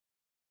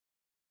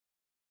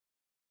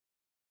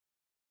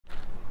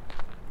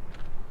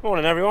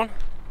Morning everyone.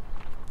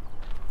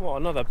 What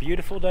another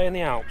beautiful day in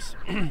the Alps.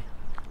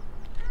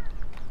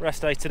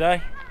 Rest day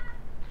today.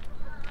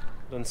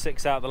 Done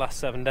 6 out of the last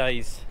 7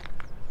 days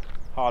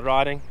hard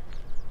riding.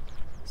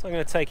 So I'm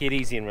going to take it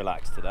easy and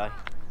relax today.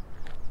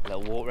 A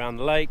little walk around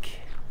the lake.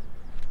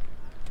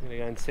 I'm going to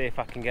go and see if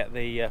I can get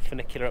the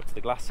funicular up to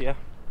the glacier.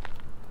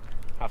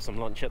 Have some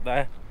lunch up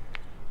there.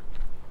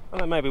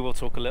 And then maybe we'll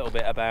talk a little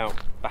bit about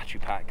battery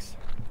packs.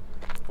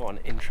 What an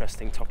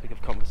interesting topic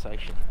of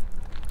conversation.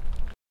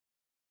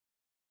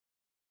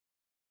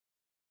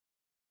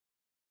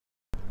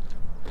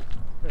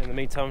 In the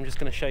meantime, I'm just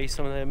going to show you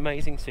some of the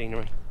amazing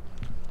scenery.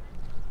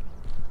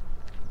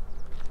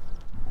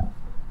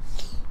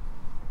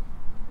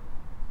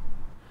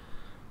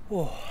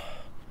 Whoa.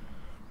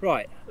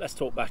 Right, let's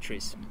talk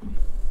batteries.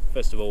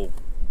 First of all,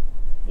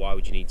 why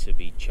would you need to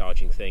be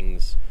charging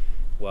things?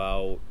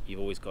 Well, you've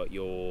always got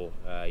your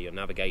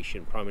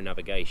navigation, primary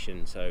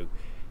navigation, so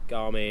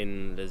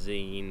Garmin,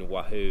 Lazine,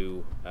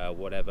 Wahoo,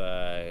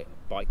 whatever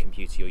bike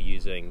computer you're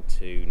using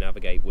to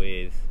navigate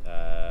with,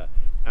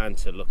 and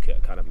to look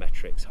at kind of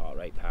metrics, heart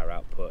rate, power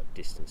output,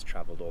 distance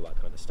travelled, all that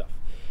kind of stuff.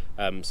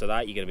 So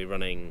that you're going to be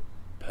running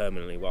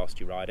permanently whilst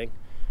you're riding,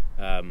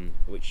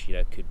 which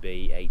could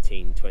be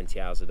 18,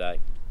 20 hours a day.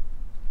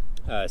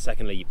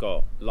 Secondly, you've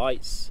got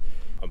lights.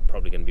 I'm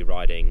probably going to be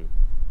riding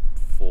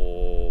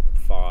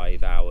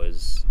 4-5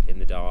 hours in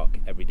the dark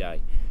every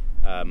day.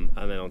 And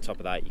then on top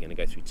of that, you're going to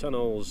go through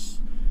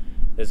tunnels.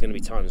 There's going to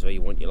be times where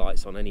you want your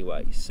lights on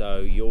anyway, so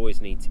you always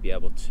need to be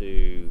able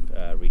to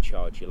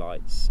recharge your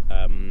lights.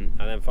 And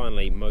then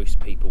finally, most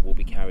people will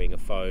be carrying a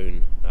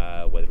phone,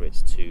 whether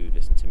it's to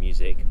listen to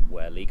music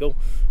where legal,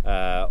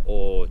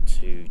 or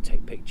to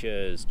take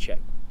pictures, check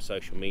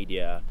social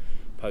media,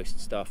 post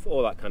stuff,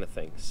 all that kind of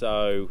thing.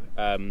 So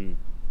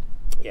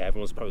yeah,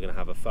 everyone's probably going to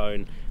have a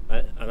phone,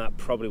 and that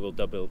probably will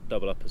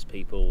double up as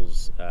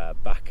people's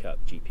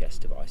backup GPS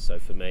device. So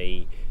for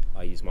me,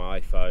 I use my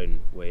iPhone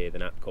with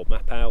an app called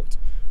Map Out,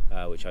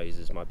 which I use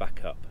as my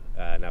backup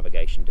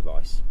navigation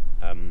device.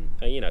 And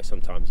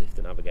sometimes if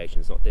the navigation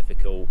is not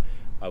difficult,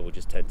 I will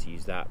just tend to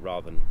use that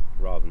rather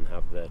than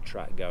have the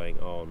track going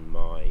on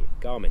my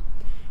Garmin.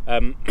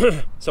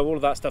 So all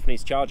of that stuff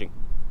needs charging.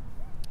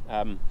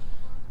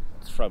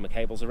 Throw my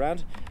cables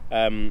around.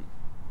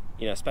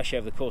 Especially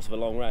over the course of a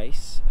long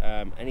race,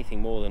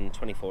 anything more than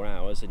 24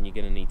 hours, and you're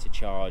going to need to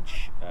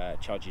charge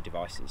your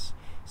devices.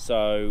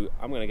 So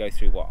I'm going to go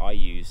through what I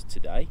use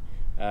today.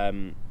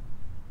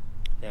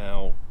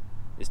 Now,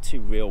 there's two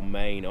real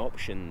main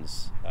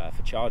options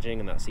for charging,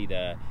 and that's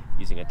either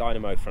using a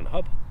dynamo front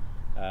hub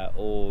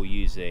or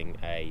using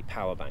a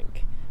power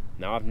bank.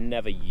 Now, I've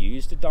never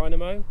used a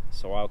dynamo,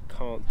 so I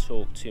can't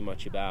talk too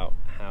much about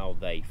how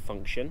they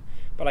function,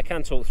 but I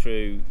can talk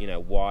through,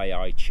 why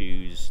I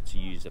choose to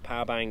use a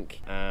power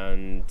bank,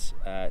 and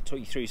talk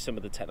you through some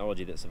of the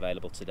technology that's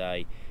available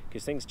today,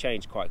 because things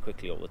change quite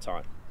quickly all the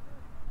time.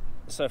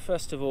 So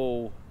first of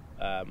all,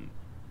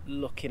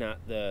 looking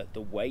at the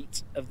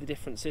weight of the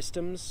different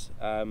systems.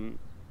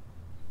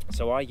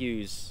 So I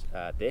use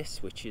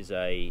this, which is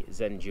a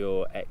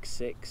Zendure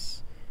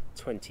X6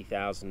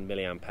 20,000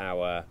 milliamp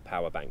hour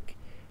power bank.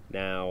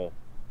 Now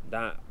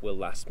that will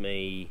last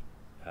me,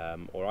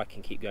 or I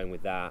can keep going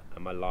with that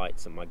and my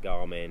lights and my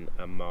Garmin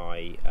and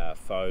my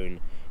phone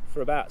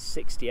for about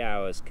 60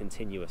 hours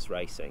continuous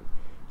racing.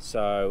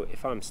 So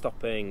if I'm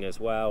stopping as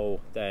well,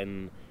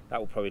 then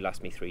that will probably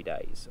last me 3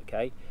 days.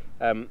 Okay,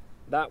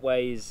 that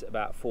weighs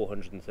about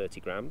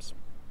 430 grams,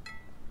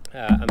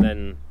 and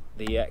then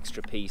the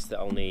extra piece that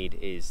I'll need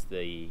is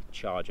the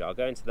charger. I'll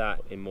go into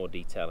that in more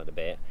detail in a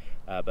bit,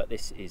 but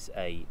this is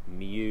a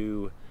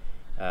Mew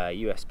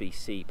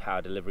USB-C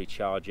power delivery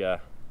charger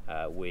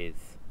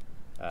with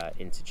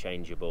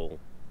interchangeable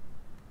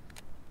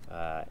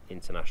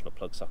international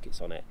plug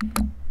sockets on it.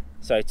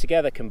 So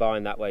together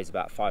combined, that weighs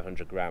about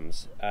 500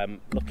 grams.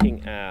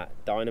 Looking at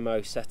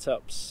dynamo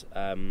setups,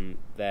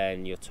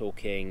 then you're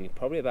talking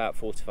probably about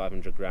 400 to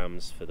 500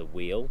 grams for the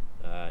wheel,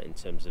 in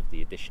terms of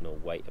the additional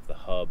weight of the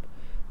hub,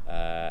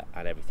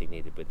 and everything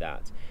needed with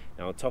that.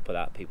 Now on top of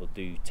that, people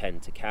do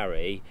tend to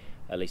carry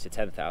at least a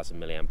 10,000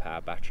 milliamp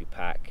hour battery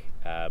pack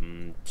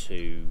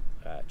to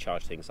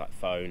charge things like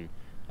phone.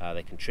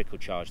 They can trickle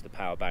charge the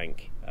power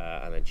bank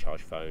and then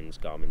charge phones,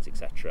 Garmin's,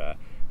 etc.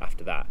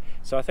 after that.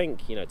 So I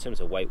think, in terms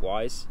of weight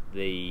wise,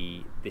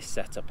 this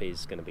setup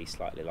is going to be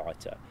slightly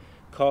lighter.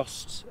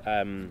 Cost,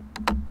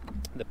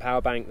 the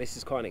power bank, this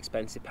is quite an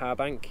expensive power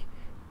bank.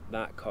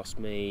 That cost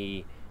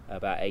me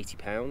about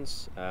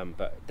 £80,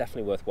 but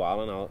definitely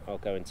worthwhile, and I'll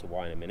go into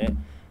why in a minute.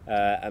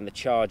 And the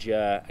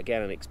charger,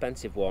 again, an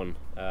expensive one,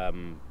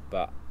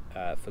 but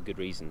for good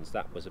reasons.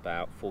 That was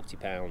about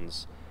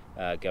 £40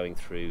 going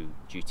through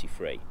duty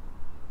free.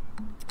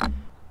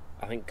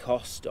 I think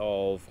cost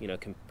of,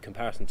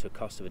 comparison to a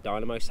cost of a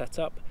dynamo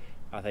setup,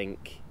 I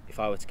think if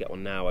I were to get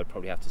one now, I'd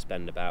probably have to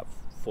spend about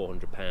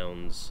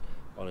 £400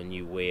 on a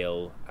new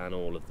wheel and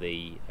all of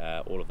the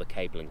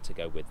cabling to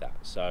go with that.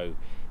 So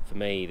for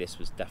me, this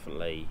was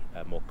definitely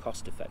a more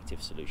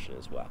cost-effective solution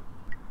as well.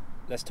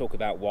 Let's talk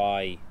about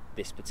why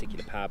this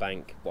particular power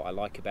bank, what I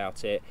like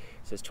about it.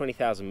 So it's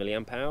 20,000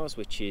 milliamp hours,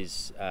 which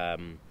is,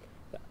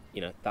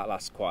 you know, that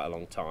lasts quite a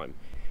long time.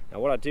 Now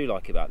what I do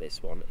like about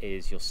this one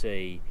is you'll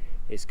see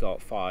it's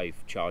got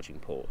 5 charging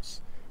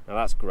ports. Now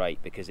that's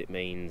great because it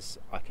means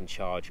I can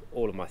charge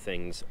all of my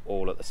things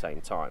all at the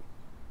same time.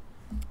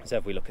 So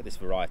if we look at this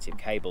variety of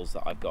cables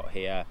that I've got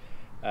here,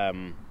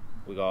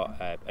 we've got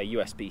a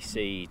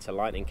USB-C to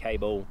lightning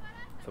cable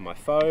for my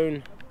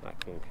phone, that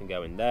can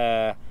go in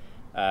there.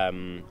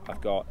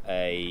 I've got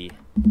this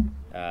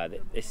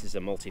is a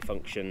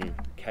multifunction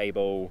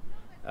cable.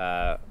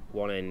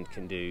 One end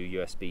can do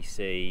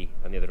USB-C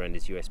and the other end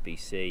is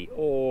USB-C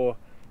or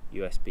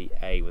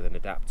USB-A with an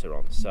adapter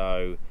on.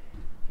 So,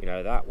 you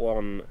know, that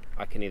one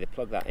I can either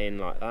plug that in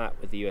like that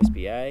with the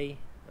USB-A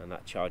and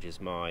that charges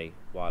my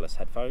wireless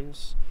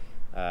headphones,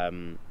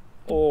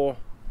 or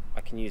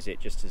I can use it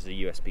just as a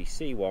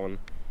USB-C one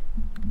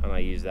and I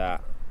use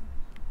that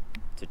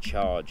to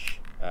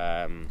charge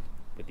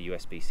with the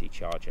USB-C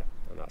charger,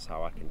 and that's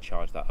how I can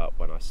charge that up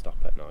when I stop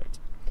at night.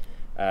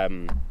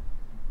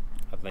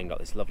 I've then got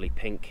this lovely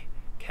pink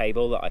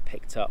cable that I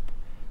picked up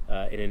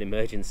in an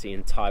emergency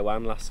in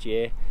Taiwan last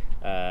year.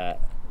 That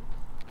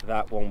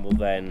one will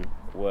then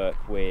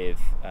work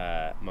with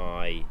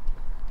my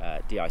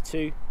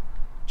Di2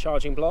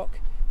 charging block.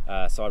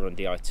 So I run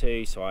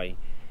Di2, so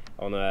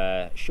on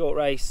a short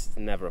race,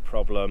 never a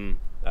problem.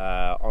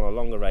 On a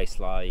longer race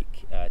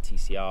like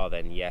TCR,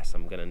 then yes,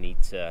 I'm going to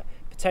need to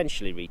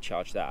potentially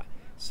recharge that.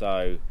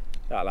 So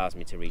that allows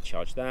me to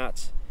recharge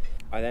that.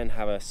 I then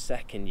have a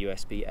second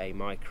USB-A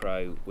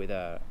micro with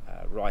a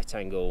right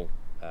angle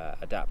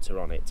adapter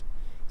on it.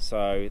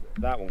 So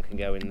that one can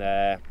go in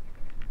there.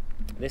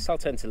 This I'll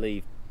tend to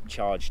leave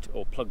charged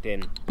or plugged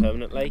in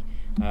permanently,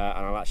 and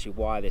I'll actually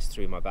wire this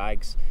through my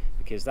bags,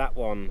 because that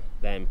one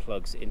then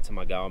plugs into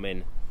my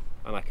Garmin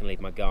and I can leave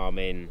my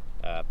Garmin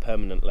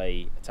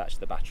permanently attached to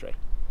the battery.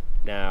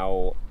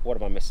 Now, what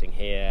am I missing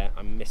here?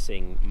 I'm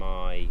missing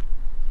my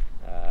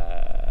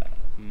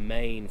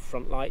main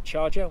front light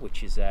charger,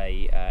 which is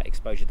a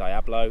exposure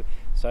Diablo.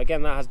 So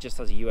again, that just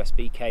has a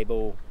USB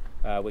cable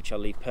which I'll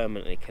leave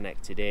permanently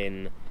connected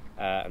in,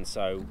 and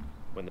so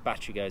when the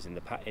battery goes in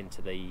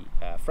into the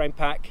frame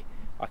pack,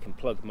 I can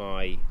plug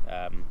my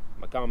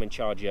my Garmin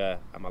charger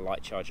and my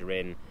light charger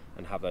in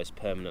and have those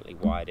permanently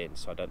wired in,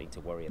 so I don't need to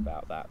worry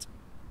about that.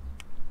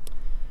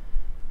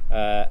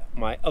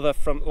 My other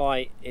front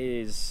light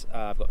is,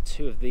 I've got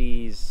 2 of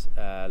these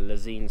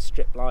Lazine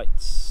strip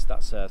lights.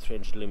 That's a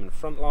 300 lumen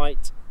front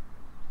light.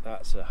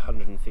 That's a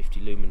 150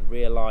 lumen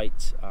rear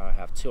light. I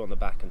have 2 on the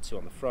back and 2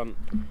 on the front,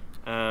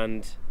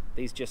 and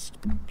these just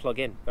plug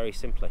in very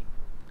simply,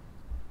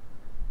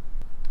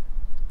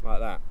 like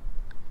that.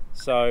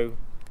 So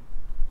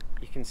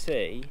you can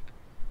see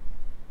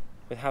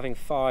with having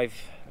 5,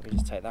 let me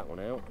just take that one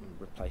out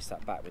and replace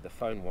that back with the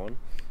phone one.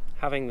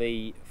 Having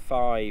the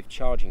 5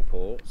 charging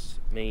ports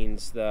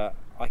means that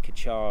I could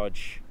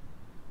charge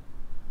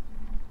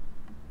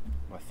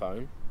my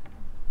phone,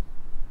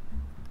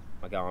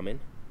 my Garmin,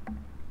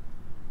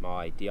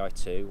 my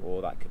Di2,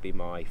 or that could be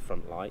my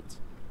front light,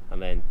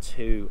 and then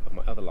 2 of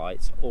my other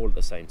lights all at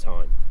the same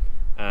time.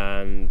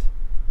 And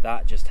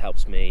that just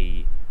helps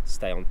me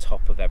stay on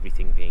top of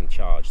everything being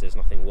charged. There's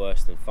nothing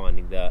worse than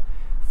finding that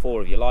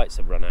 4 of your lights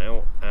have run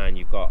out and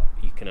you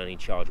can only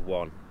charge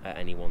 1 at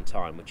any one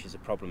time, which is a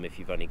problem if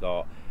you've only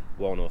got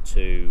 1 or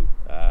 2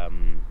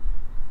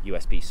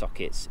 USB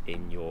sockets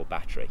in your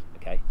battery.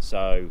 Okay,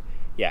 so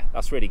yeah,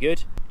 that's really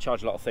good.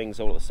 Charge a lot of things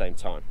all at the same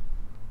time.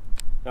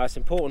 Now, it's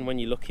important when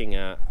you're looking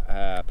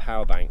at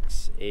power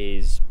banks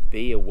is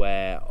be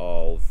aware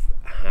of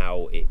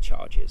how it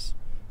charges.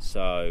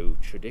 So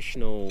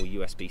traditional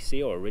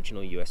USB-C or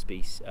original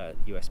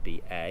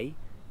USB-A,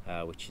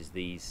 which is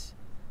these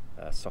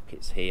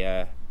sockets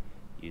here,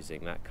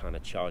 using that kind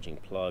of charging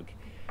plug,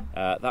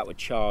 that would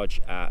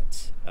charge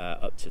at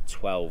up to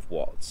 12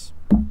 watts.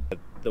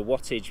 The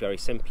wattage, very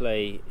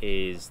simply,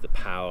 is the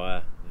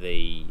power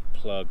the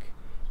plug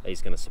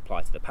is going to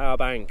supply to the power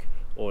bank,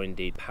 or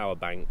indeed power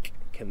bank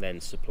can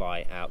then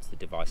supply out to the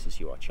devices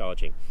you are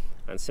charging.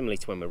 And similarly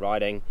to when we're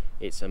riding,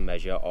 it's a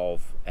measure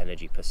of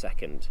energy per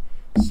second.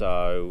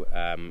 So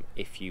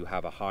if you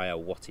have a higher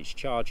wattage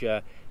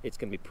charger, it's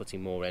going to be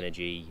putting more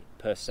energy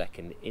per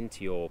second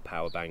into your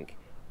power bank,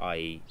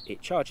 i.e.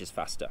 it charges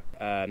faster.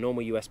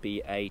 Normal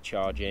USB-A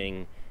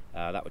charging,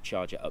 that would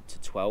charge it up to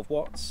 12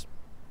 watts.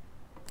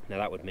 Now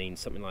that would mean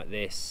something like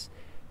this,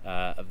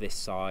 of this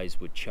size,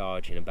 would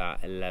charge in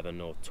about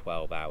 11 or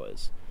 12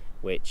 hours,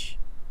 which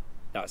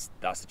that's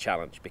a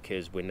challenge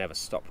because we're never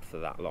stopped for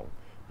that long.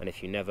 And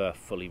if you never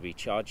fully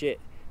recharge it,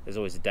 there's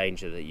always a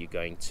danger that you're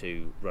going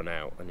to run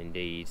out. And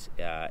indeed,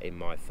 in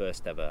my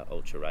first ever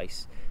ultra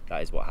race,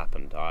 that is what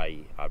happened.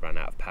 I ran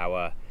out of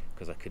power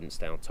because I couldn't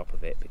stay on top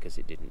of it because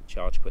it didn't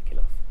charge quick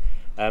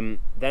enough.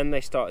 Then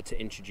they started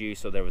to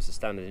introduce, or there was a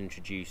standard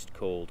introduced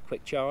called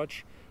Quick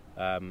Charge,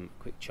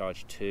 Quick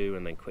Charge 2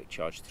 and then Quick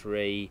Charge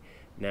 3.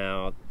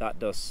 Now that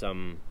does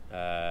some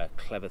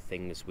clever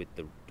things with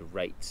the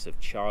rates of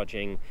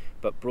charging,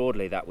 but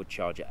broadly that would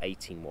charge at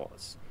 18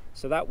 watts.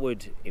 So that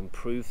would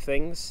improve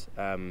things.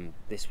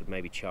 This would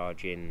maybe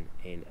charge in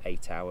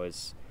 8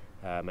 hours,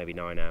 maybe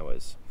 9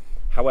 hours.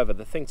 However,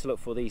 the thing to look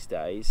for these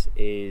days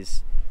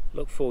is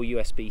look for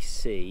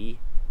USB-C,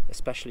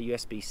 especially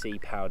USB-C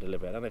power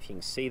delivery. I don't know if you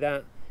can see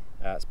that.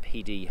 It's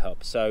PD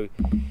hub. So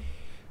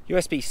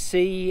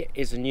USB-C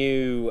is a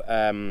new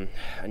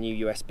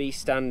USB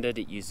standard.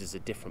 It uses a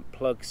different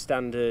plug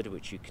standard,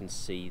 which you can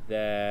see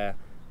there.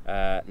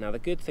 Now the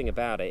good thing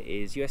about it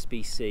is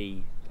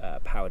USB-C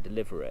power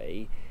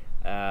delivery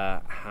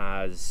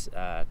has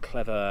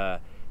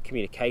clever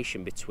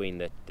communication between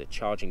the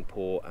charging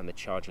port and the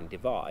charging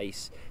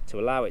device to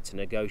allow it to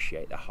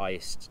negotiate the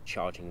highest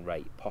charging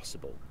rate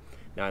possible.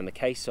 Now in the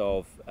case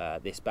of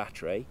this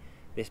battery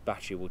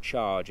will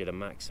charge at a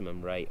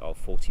maximum rate of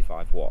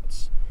 45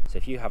 watts. So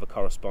if you have a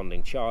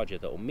corresponding charger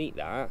that will meet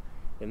that,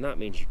 then that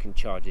means you can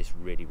charge this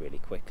really, really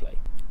quickly,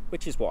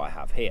 which is what I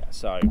have here.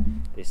 So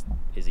this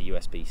is a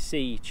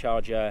USB-C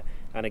charger,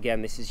 and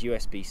again this is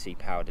USB-C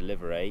power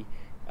delivery,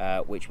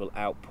 which will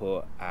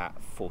output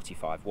at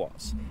 45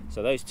 watts.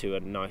 So those two are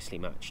nicely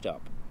matched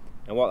up.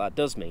 And what that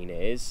does mean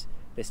is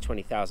this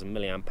 20,000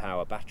 milliamp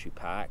hour battery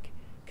pack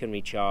can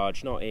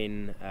recharge not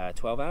in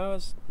 12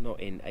 hours, not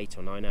in 8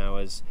 or 9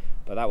 hours,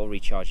 but that will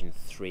recharge in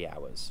 3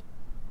 hours.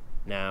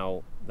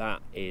 Now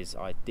that is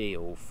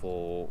ideal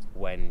for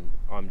when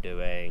I'm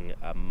doing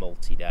a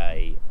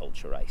multi-day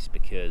ultra race,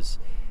 because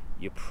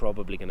you're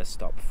probably going to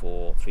stop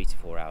for 3 to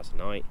 4 hours a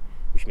night,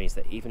 which means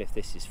that even if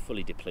this is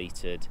fully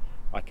depleted,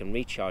 I can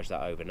recharge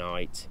that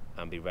overnight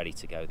and be ready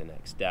to go the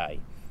next day.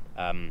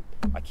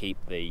 I keep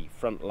the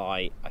front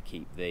light, I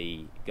keep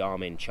the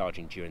Garmin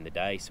charging during the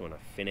day, so when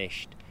I've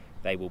finished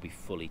they will be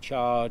fully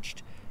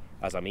charged.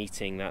 As I'm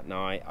eating that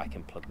night, I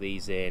can plug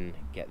these in,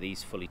 get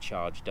these fully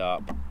charged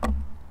up,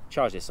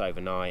 charge this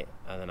overnight,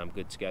 and then I'm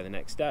good to go the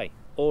next day.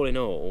 All in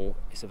all,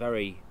 it's a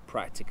very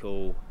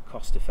practical,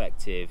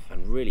 cost-effective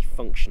and really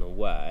functional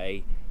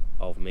way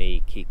of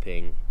me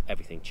keeping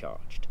everything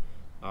charged.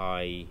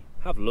 I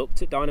have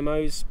looked at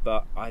dynamos,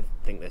 but I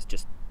think there's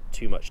just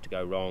too much to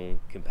go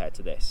wrong compared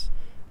to this.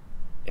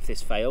 If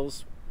this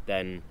fails,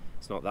 then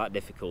it's not that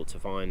difficult to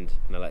find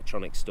an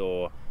electronics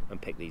store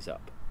and pick these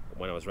up.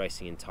 When I was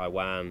racing in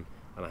Taiwan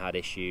and I had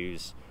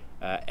issues,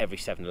 every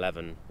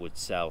 7-Eleven would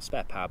sell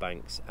spare power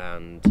banks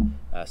and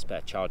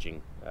spare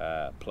charging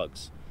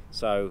plugs.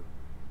 So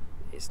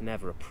it's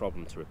never a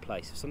problem to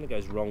replace. If something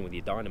goes wrong with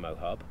your dynamo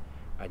hub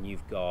and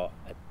you've got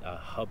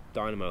a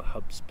dynamo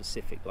hub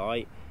specific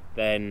light,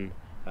 then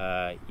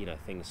you know,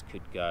 things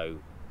could go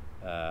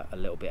a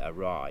little bit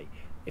awry.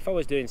 If I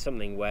was doing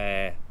something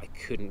where I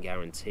couldn't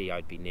guarantee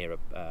I'd be near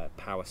a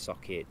power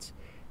socket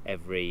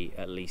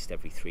at least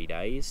every 3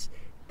 days,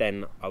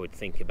 then I would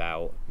think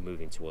about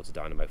moving towards a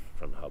dynamo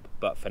front hub.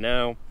 But for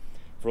now,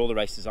 for all the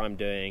races I'm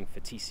doing, for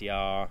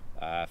TCR,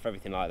 for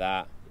everything like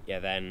that, yeah,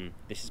 then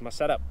this is my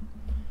setup.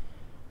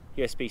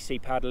 USB-C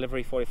power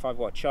delivery, 45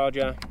 watt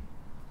charger,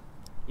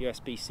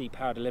 USB-C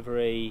power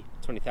delivery,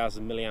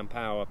 20,000 milliamp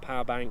hour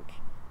power bank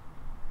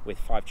with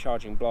 5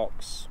 charging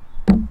blocks.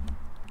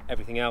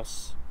 Everything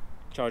else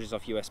charges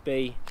off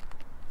USB,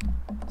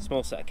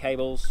 small set of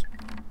cables,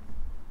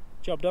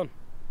 job done.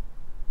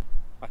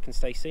 I can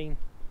stay seen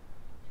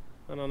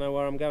and I know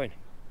where I'm going.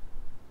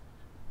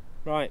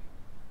 Right,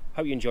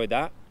 hope you enjoyed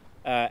that.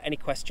 Any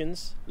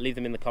questions, leave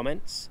them in the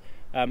comments.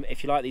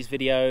 If you like these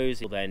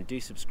videos, then do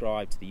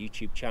subscribe to the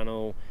YouTube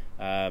channel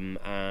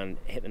and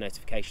hit the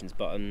notifications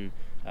button.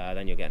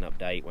 Then you'll get an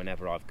update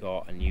whenever I've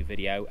got a new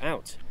video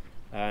out.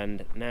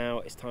 And now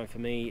it's time for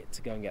me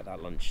to go and get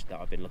that lunch that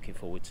I've been looking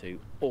forward to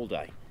all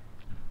day.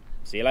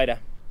 See you later.